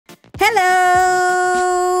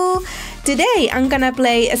today I'm gonna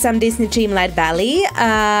play some Disney Dreamlight Valley.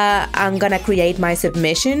 I'm gonna create my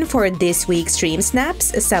submission for this week's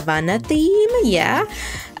DreamSnaps Savanna theme, yeah.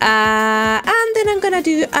 And then I'm gonna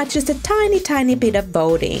do just a tiny bit of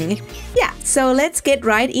voting. Yeah, so let's get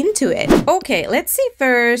right into it. Okay, let's see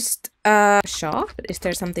first. Shop? Is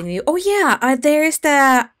there something new? Oh yeah, there's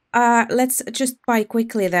the let's just buy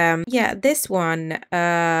quickly the this one.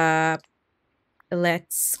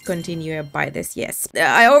 Let's continue and buy this. Yes,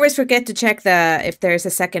 I always forget to check if there's a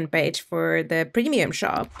second page for the premium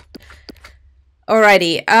shop.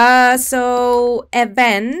 Alrighty, so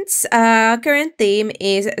events, current theme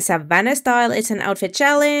is Savanna style. It's an outfit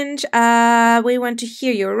challenge. We want to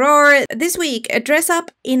hear your roar. This week, dress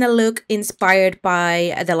up in a look inspired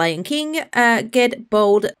by The Lion King. Get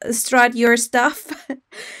bold, strut your stuff,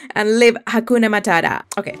 and live Hakuna Matata.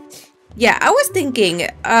 Okay. Yeah, I was thinking,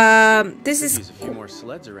 this is... Use a few more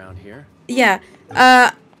sleds around here. Yeah,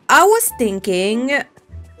 I was thinking...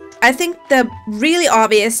 I think the really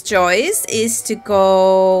obvious choice is to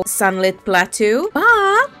go Sunlit Plateau,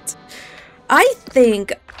 but I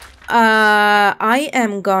think I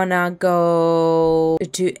am gonna go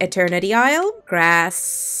to Eternity Isle,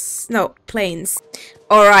 plains.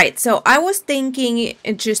 Alright, so I was thinking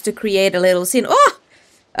just to create a little scene,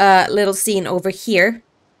 little scene over here.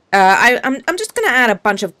 I'm just gonna add a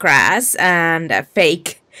bunch of grass and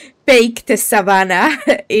fake the savanna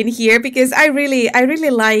in here because I really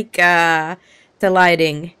like the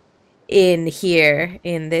lighting in here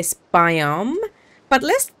in this biome. But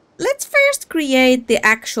let's first create the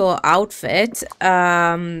actual outfit.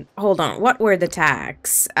 Hold on, what were the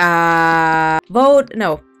tags? Current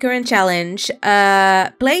challenge,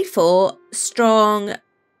 playful, strong,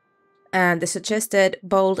 and the suggested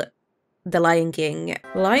bold, the Lion King.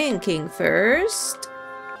 Lion King first,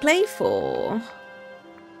 playful,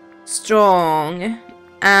 strong,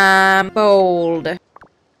 bold.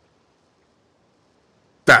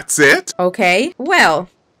 That's it? Okay, well,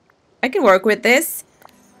 I can work with this.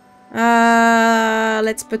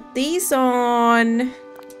 Let's put these on.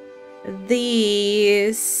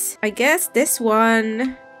 These. I guess this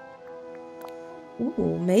one.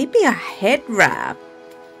 Ooh, maybe a head wrap.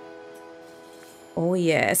 Oh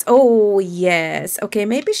yes. Oh yes. Okay,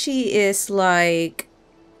 maybe she is like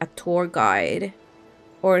a tour guide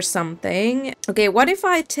or something. Okay, what if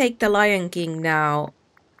I take the Lion King now?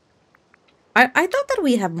 I thought that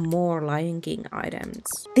we have more Lion King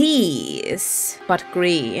items. These, but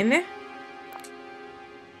green.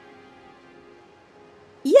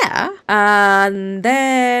 Yeah, and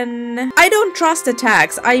then I don't trust the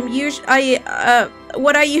tags.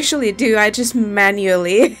 What I usually do, I just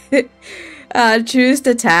manually choose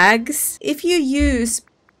the tags. If you use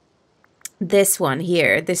this one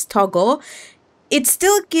here, this toggle, it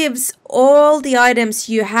still gives all the items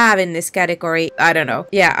you have in this category. I don't know.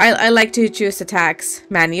 Yeah, I like to choose the tags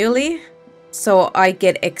manually, so I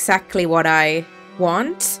get exactly what I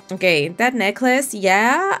want. Okay, that necklace,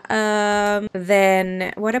 yeah.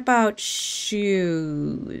 Then what about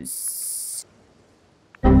shoes?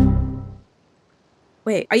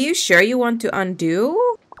 Wait, are you sure you want to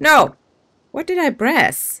undo? No. What did I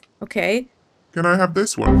press? Okay. Can I have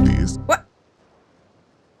this one, please? What?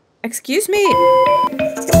 Excuse me?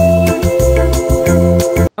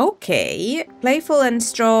 Okay. Playful and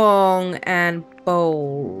strong and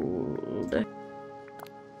bold.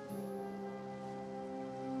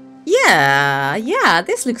 Yeah,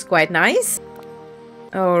 this looks quite nice.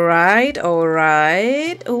 Alright.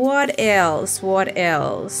 What else?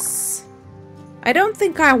 I don't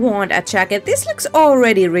think I want a jacket. This looks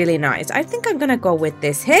already really nice. I think I'm gonna go with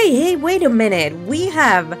this. Hey, wait a minute. We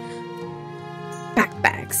have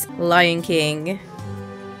backpacks. Lion King.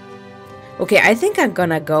 Okay, I think I'm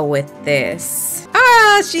gonna go with this.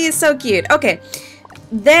 Ah, she is so cute. Okay,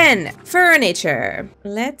 then furniture.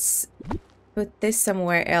 Let's put this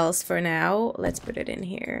somewhere else for now. Let's put it in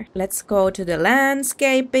here. Let's go to the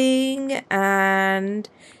landscaping and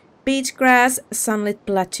beach grass, sunlit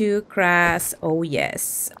plateau grass. Oh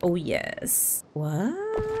yes.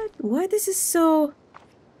 What? Why this is so...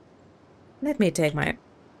 Let me take my...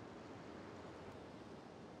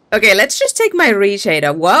 Okay, let's just take my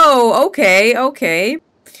reshader. Whoa, okay.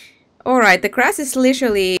 Alright, the grass is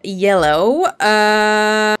literally yellow.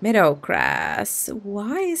 Meadow grass.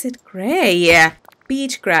 Why is it gray?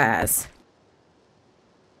 Beach grass.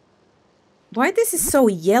 Why this is so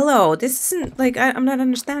yellow? This isn't like, I'm not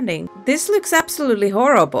understanding. This looks absolutely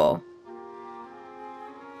horrible.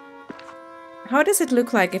 How does it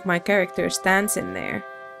look like if my character stands in there?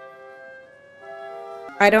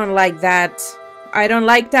 I don't like that. I don't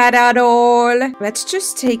like that at all. Let's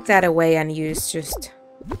just take that away and use just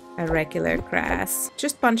a regular grass.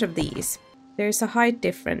 Just a bunch of these. There's a height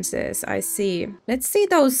differences, I see. Let's see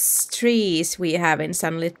those trees we have in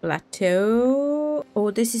Sunlit Plateau.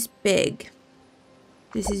 Oh, this is big.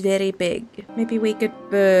 This is very big. Maybe we could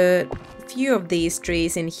put a few of these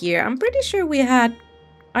trees in here. I'm pretty sure we had...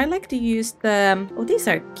 I like to use the... Oh, these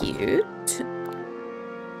are cute.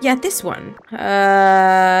 Yeah, this one.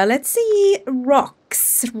 Let's see.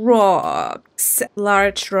 Rocks. Rocks.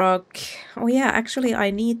 Large rock. Oh yeah, actually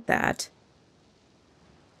I need that.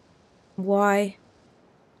 Why?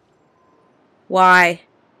 Why?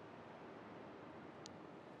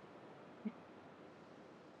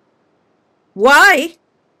 Why?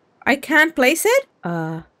 I can't place it?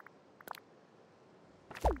 But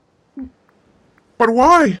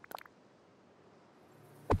why?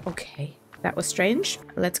 Okay, that was strange.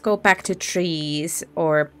 Let's go back to trees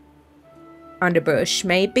or underbush,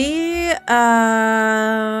 maybe.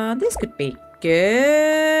 This could be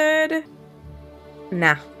good.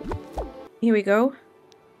 Nah. Here we go.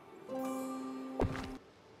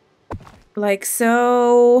 Like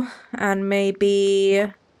so. And maybe...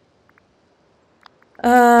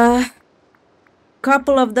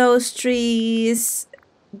 couple of those trees.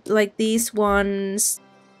 Like these ones.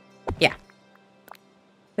 Yeah.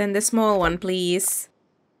 Then the small one, please.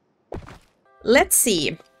 Let's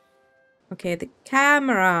see. Okay, the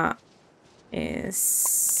camera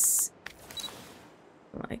is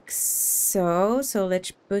like so. So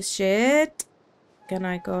let's push it. Can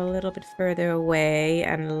I go a little bit further away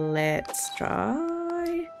and let's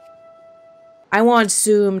try? I want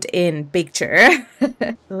zoomed in picture.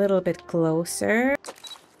 A little bit closer.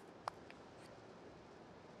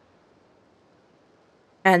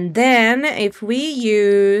 And then if we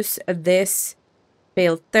use this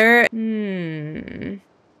filter,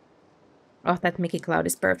 oh, that Mickey Cloud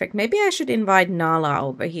is perfect. Maybe I should invite Nala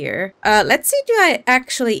over here. Let's see, do I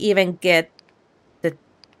actually even get the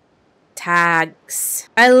tags?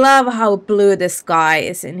 I love how blue the sky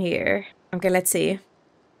is in here. Okay, let's see.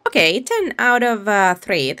 Okay, 10 out of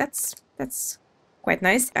 3. That's quite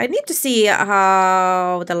nice. I need to see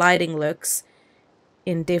how the lighting looks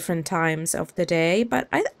in different times of the day, but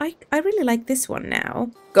I really like this one now.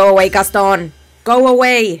 Go away, Gaston! Go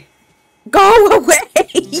away! Go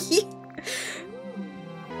away!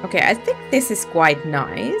 Okay, I think this is quite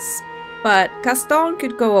nice, but Gaston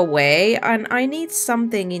could go away, and I need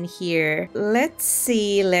something in here. Let's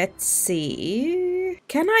see, let's see.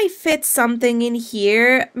 Can I fit something in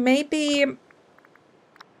here? Maybe...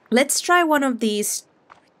 Let's try one of these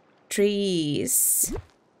trees.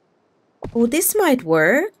 Oh, this might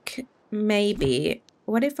work. Maybe.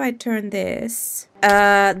 What if I turn this?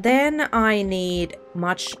 Then I need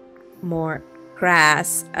much more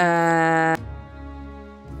grass.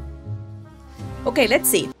 Okay, let's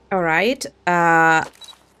see. All right.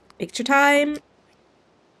 Picture time.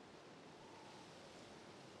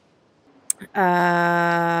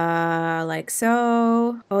 Like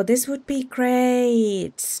so. Oh, this would be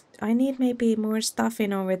great. I need maybe more stuff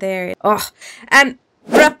in over there. Oh, and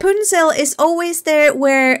Rapunzel is always there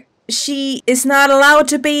where she is not allowed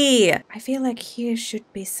to be. I feel like here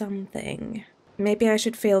should be something. Maybe I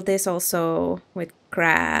should fill this also with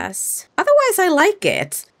grass. Otherwise, I like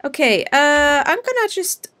it. Okay, I'm gonna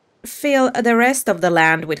just fill the rest of the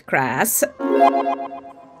land with grass.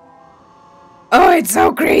 Oh, it's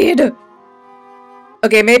so green.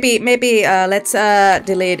 Okay, maybe let's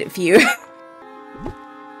delete a few.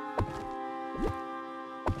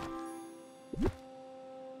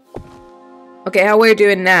 Okay, how we're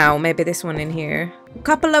doing now? Maybe this one in here. A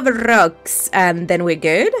couple of rocks and then we're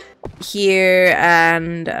good. Here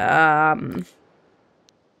and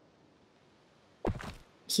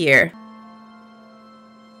here.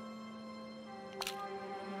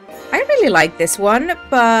 I really like this one,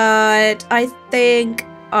 but I think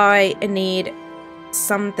I need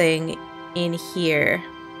something in here.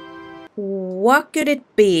 What could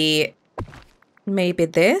it be? Maybe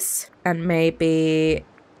this and maybe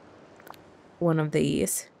one of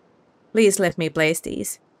these. Please let me place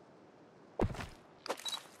these.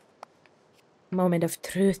 Moment of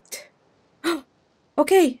truth.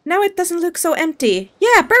 Okay, now it doesn't look so empty.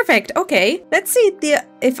 Yeah, perfect. Okay, let's see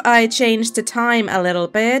if I change the time a little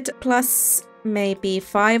bit. Plus maybe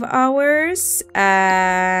 5 hours.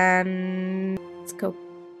 And let's go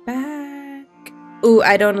back. Ooh,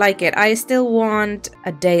 I don't like it. I still want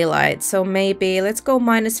a daylight. So maybe let's go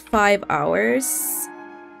minus 5 hours.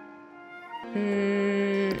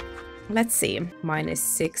 Let's see. Minus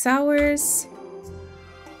 6 hours.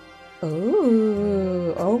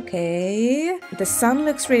 Ooh, okay. The sun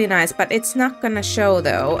looks really nice, but it's not gonna show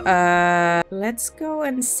though. Let's go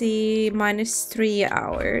and see -3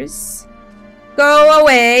 hours. Go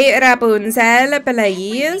away, Rapunzel,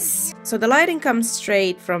 please. So the lighting comes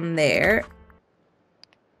straight from there.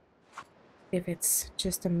 If it's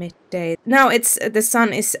just a midday. Now it's the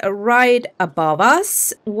sun is right above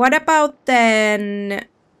us. What about then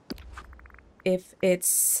if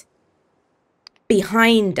it's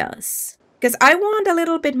behind us? Because I want a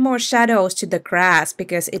little bit more shadows to the grass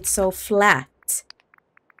because it's so flat.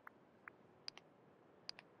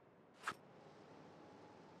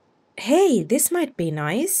 Hey, this might be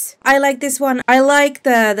nice. I like this one. I like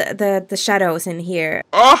the shadows in here.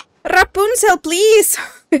 Ah! Rapunzel, please!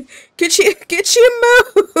 Could you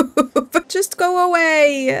move? Just go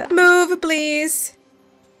away. Move, please.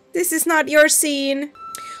 This is not your scene.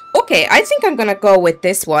 Okay, I think I'm gonna go with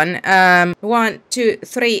this one. 1, 2,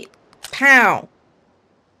 3, pow.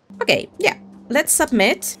 Okay, yeah. Let's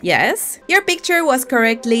submit. Yes. Your picture was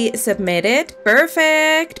correctly submitted.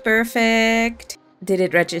 Perfect, perfect. Did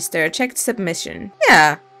it register? Checked submission.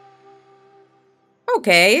 Yeah.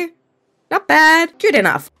 Okay. Not bad. Good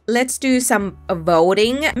enough. Let's do some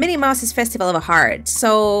voting. Minnie Mouse's Festival of Hearts.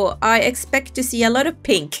 So I expect to see a lot of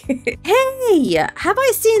pink. Hey, have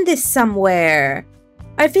I seen this somewhere?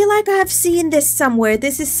 I feel like I have seen this somewhere.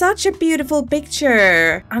 This is such a beautiful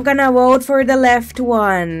picture. I'm gonna vote for the left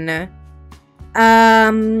one.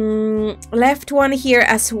 Left one here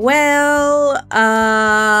as well.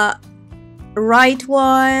 Right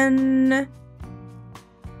one.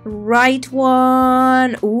 Right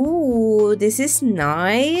one. Ooh, this is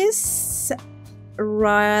nice.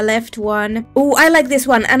 Left one. Ooh, I like this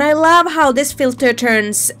one. And I love how this filter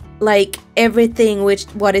turns like everything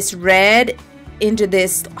what is red into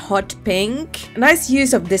this hot pink. Nice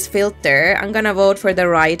use of this filter. I'm gonna vote for the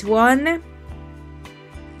right one.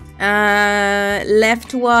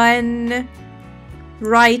 Left one.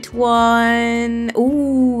 Right one.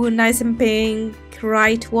 Ooh, nice and pink.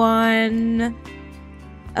 Right one.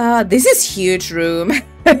 This is huge room.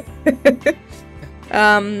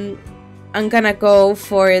 I'm gonna go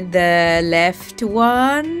for the left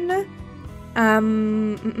one.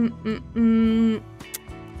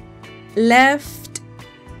 Left.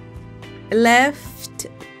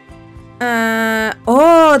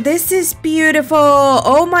 Oh, this is beautiful.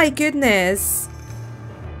 Oh my goodness.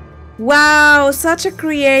 Wow, such a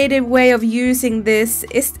creative way of using this.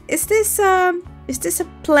 Is this a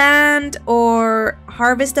plant or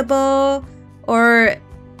harvestable? Or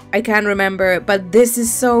I can't remember, but this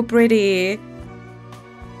is so pretty.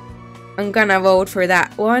 I'm gonna vote for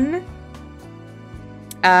that one.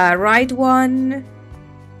 Right one.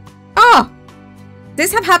 Oh!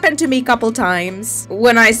 This have happened to me a couple times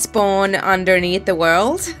when I spawn underneath the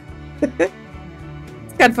world. It's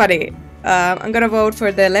kind of funny. I'm gonna vote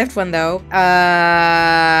for the left one though.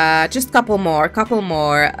 Just couple more.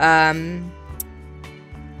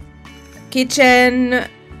 Kitchen.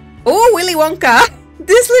 Oh, Willy Wonka.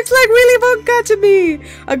 This looks like Willy Wonka to me.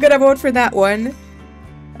 I'm gonna vote for that one.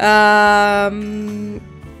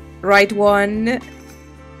 Right one.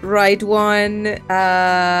 Right one.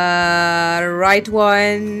 Right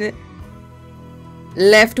one.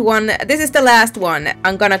 Left one. This is the last one.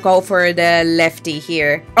 I'm gonna go for the lefty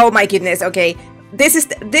here. Oh my goodness. Okay, this is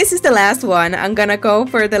the last one. I'm gonna go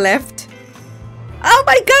for the left. Oh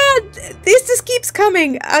my god, this just keeps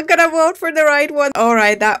coming. I'm gonna vote for the right one. All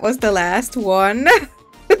right, that was the last one.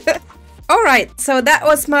 All right, so that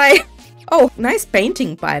was my. Oh, nice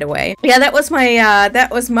painting, by the way. Yeah, that was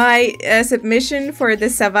my submission for the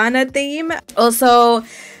Savanna theme. Also,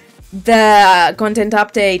 the content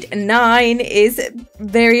update 9 is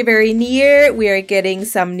very, very near. We are getting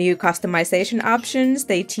some new customization options.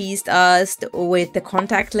 They teased us with the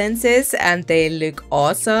contact lenses and they look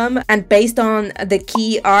awesome. And based on the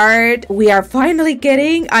key art we are finally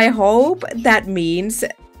getting, I hope that means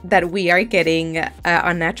that we are getting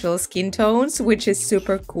unnatural skin tones, which is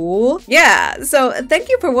super cool. Yeah, so thank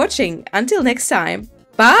you for watching. Until next time,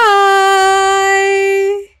 bye!